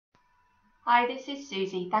Hi, this is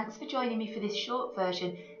Susie. Thanks for joining me for this short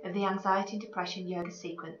version of the Anxiety and Depression Yoga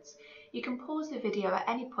sequence. You can pause the video at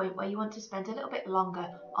any point where you want to spend a little bit longer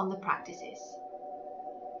on the practices.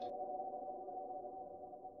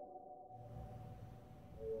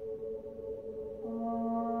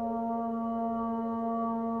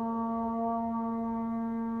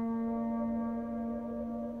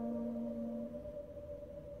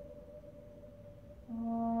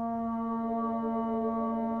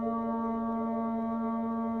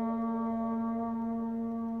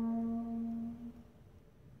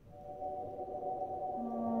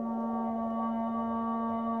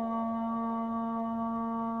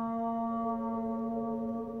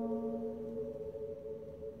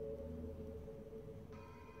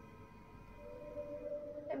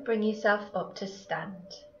 And bring yourself up to stand.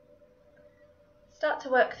 Start to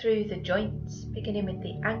work through the joints, beginning with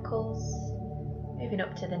the ankles, moving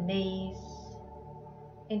up to the knees,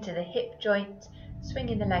 into the hip joint,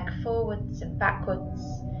 swinging the leg forwards and backwards.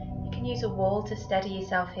 You can use a wall to steady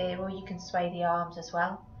yourself here, or you can sway the arms as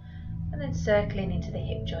well, and then circling into the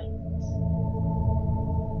hip joints.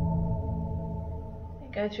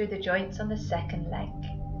 And go through the joints on the second leg.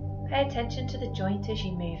 Pay attention to the joint as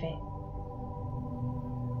you move it.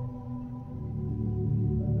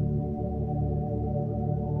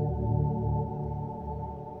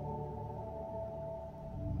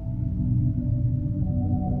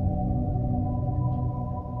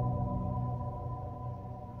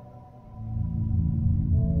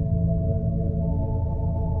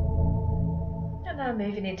 Now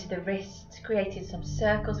moving into the wrists, creating some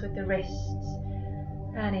circles with the wrists,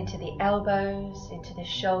 and into the elbows, into the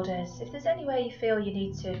shoulders. If there's any way you feel you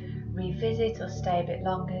need to revisit or stay a bit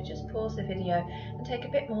longer, just pause the video and take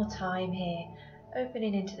a bit more time here.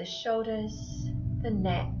 Opening into the shoulders, the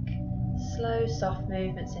neck, slow soft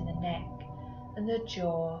movements in the neck, and the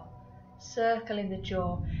jaw, circling the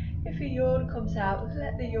jaw. If a yawn comes out,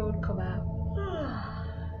 let the yawn come out.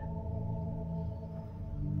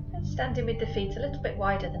 Standing with the feet a little bit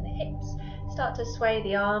wider than the hips, start to sway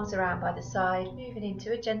the arms around by the side, moving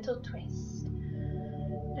into a gentle twist.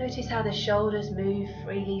 Notice how the shoulders move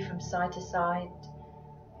freely from side to side,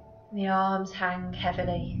 and the arms hang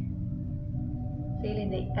heavily, feeling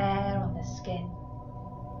the air on the skin.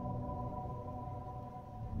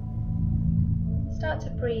 Start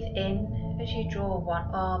to breathe in as you draw one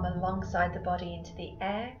arm alongside the body into the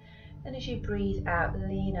air, and as you breathe out,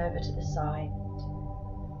 lean over to the side.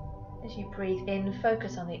 As you breathe in,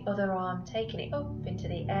 focus on the other arm, taking it up into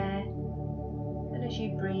the air, and as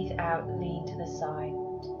you breathe out, lean to the side.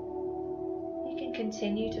 You can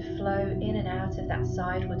continue to flow in and out of that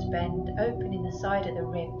sidewards bend, opening the side of the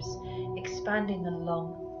ribs, expanding the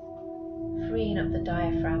lung, freeing up the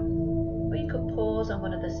diaphragm. Or you could pause on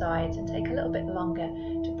one of the sides and take a little bit longer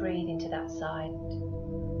to breathe into that side.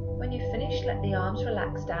 When you've finished, let the arms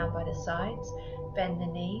relax down by the sides, bend the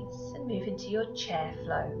knees and move into your chair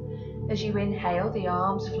flow. As you inhale, the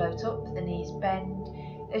arms float up, the knees bend.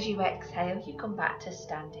 As you exhale, you come back to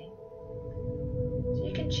standing. So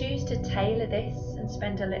you can choose to tailor this and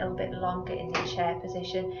spend a little bit longer in the chair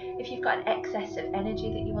position if you've got an excess of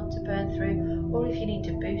energy that you want to burn through, or if you need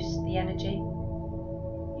to boost the energy.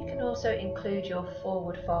 You can also include your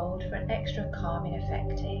forward fold for an extra calming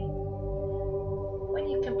effect here. When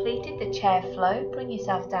you've completed the chair flow, bring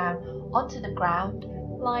yourself down onto the ground,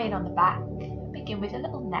 lying on the back. Begin with a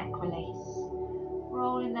little neck release,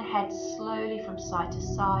 rolling the head slowly from side to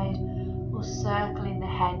side, or circling the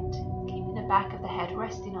head, keeping the back of the head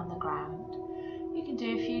resting on the ground. You can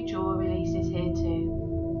do a few jaw releases here too.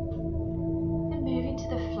 Then move into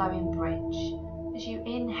the flowing bridge. As you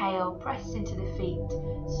inhale, press into the feet,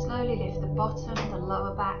 slowly lift the bottom, the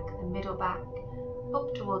lower back, the middle back,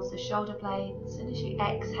 up towards the shoulder blades, and as you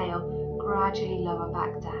exhale, gradually lower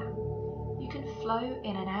back down. You can flow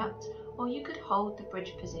in and out, or you could hold the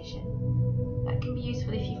bridge position. That can be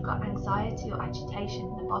useful if you've got anxiety or agitation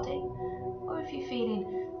in the body, or if you're feeling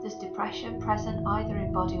there's depression present either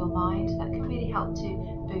in body or mind. That can really help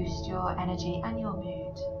to boost your energy and your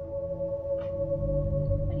mood.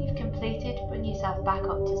 When you've completed, bring yourself back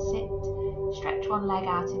up to sit. Stretch one leg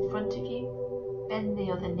out in front of you, bend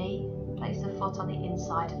the other knee, place the foot on the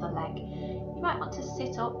inside of the leg. You might want to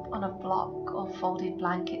sit up on a block or folded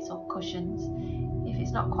blankets or cushions if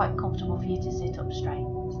it's not quite comfortable for you to sit up straight.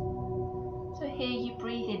 So here you're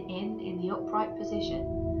breathing in the upright position,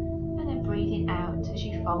 and then breathing out as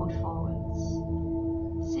you fold forwards.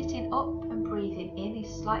 Sitting up and breathing in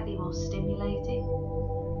is slightly more stimulating.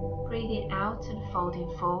 Breathing out and folding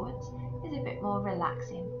forwards is a bit more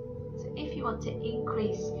relaxing. So if you want to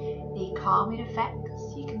increase the calming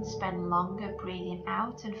effects, you can spend longer breathing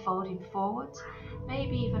out and folding forwards,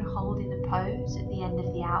 maybe even holding the pose at the end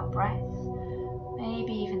of the out breath,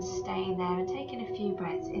 maybe even staying there and taking a few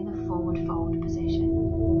breaths in the forward fold position.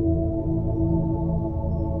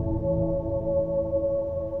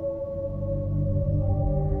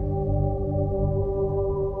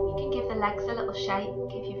 Legs a little shake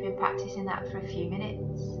if you've been practicing that for a few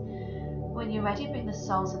minutes. When you're ready, bring the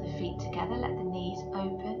soles of the feet together, let the knees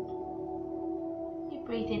open. You're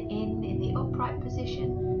breathing in the upright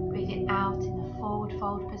position, breathing out in the forward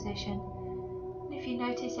fold position. And if you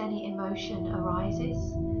notice any emotion arises,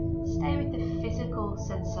 stay with the physical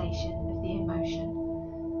sensation of the emotion.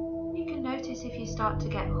 You can notice if you start to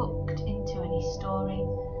get hooked into any story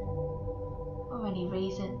or any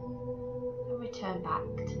reason, return back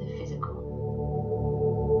to the physical.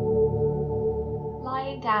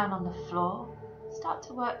 Lying down on the floor, start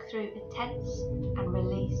to work through a tense and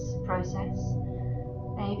release process,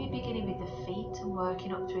 maybe beginning with the feet and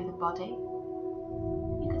working up through the body.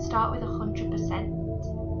 You can start with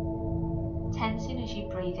 100%, tensing as you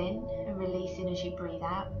breathe in and releasing as you breathe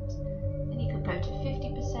out, and you could go to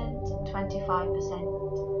 50%,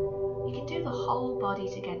 25%. You can do the whole body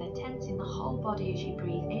together, tensing the whole body as you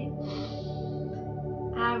breathe in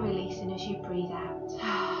and releasing as you breathe out.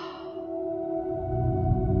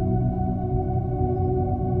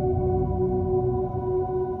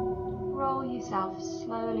 Roll yourself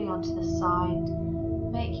slowly onto the side,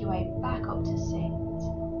 make your way back up to sit.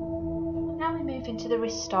 Now we move into the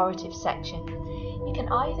restorative section. You can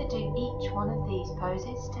either do each one of these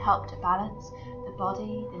poses to help to balance the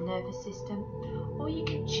body, the nervous system, or you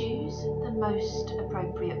can choose the most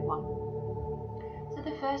appropriate one. So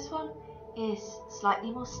the first one is slightly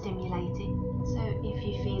more stimulating. So if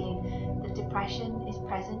you're feeling that depression is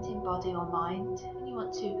present in body or mind and you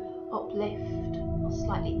want to uplift or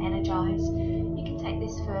slightly energize, you can take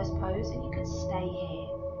this first pose and you can stay here.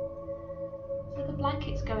 So the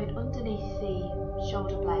blanket's going underneath the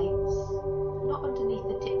shoulder blades, not underneath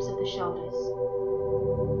the tips of the shoulders.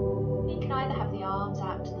 You can either have the arms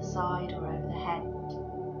out to the side or over the head.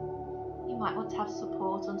 You might want to have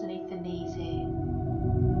support underneath the knees here.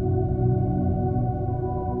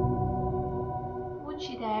 Once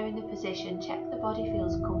you're there in the position, check the body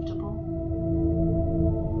feels comfortable.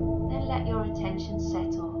 Then let your attention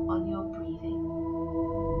settle on your breathing.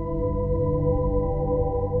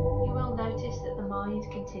 You will notice that the mind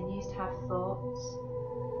continues to have thoughts.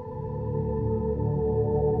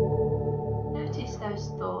 Notice those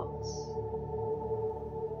thoughts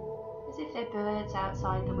as if they're birds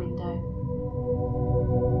outside the window.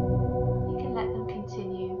 You can let them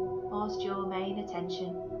continue whilst your main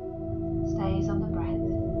attention stays on the breath.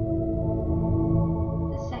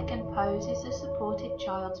 The second pose is a supported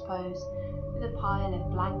child's pose with a pile of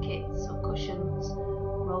blankets or cushions,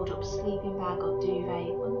 rolled up sleeping bag or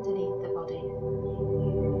duvet underneath the body.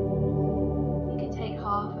 You can take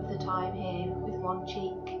half of the time here with one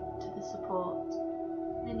cheek to the support,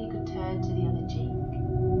 and then you could turn to the other cheek.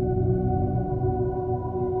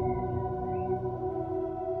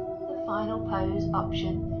 The final pose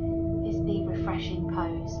option is the refreshing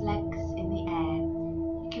pose, legs in the air.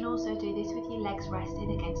 You can also do this with your legs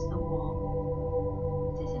resting against the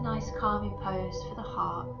wall. This is a nice calming pose for the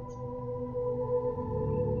heart.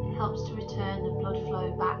 It helps to return the blood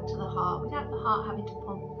flow back to the heart without the heart having to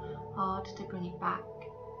pump hard to bring it back.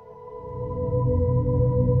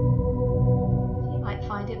 You might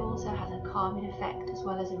find it also has a calming effect as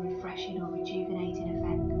well as a refreshing or rejuvenating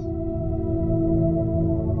effect.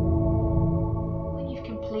 When you've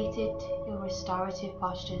completed your restorative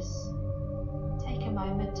postures, take a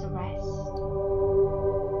moment to rest.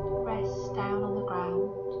 Rest down on the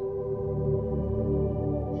ground.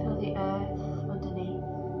 Feel the earth underneath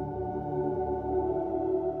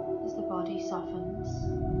as the body softens.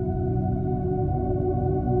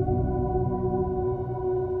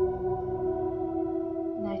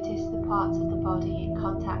 Notice the parts of the body in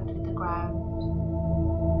contact with the ground.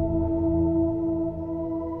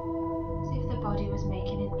 As if the body was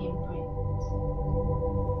making an imprint.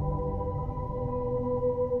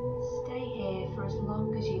 Stay here for as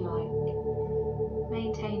long as you like,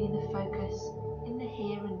 maintaining the focus in the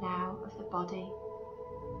here and now of the body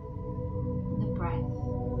and the breath.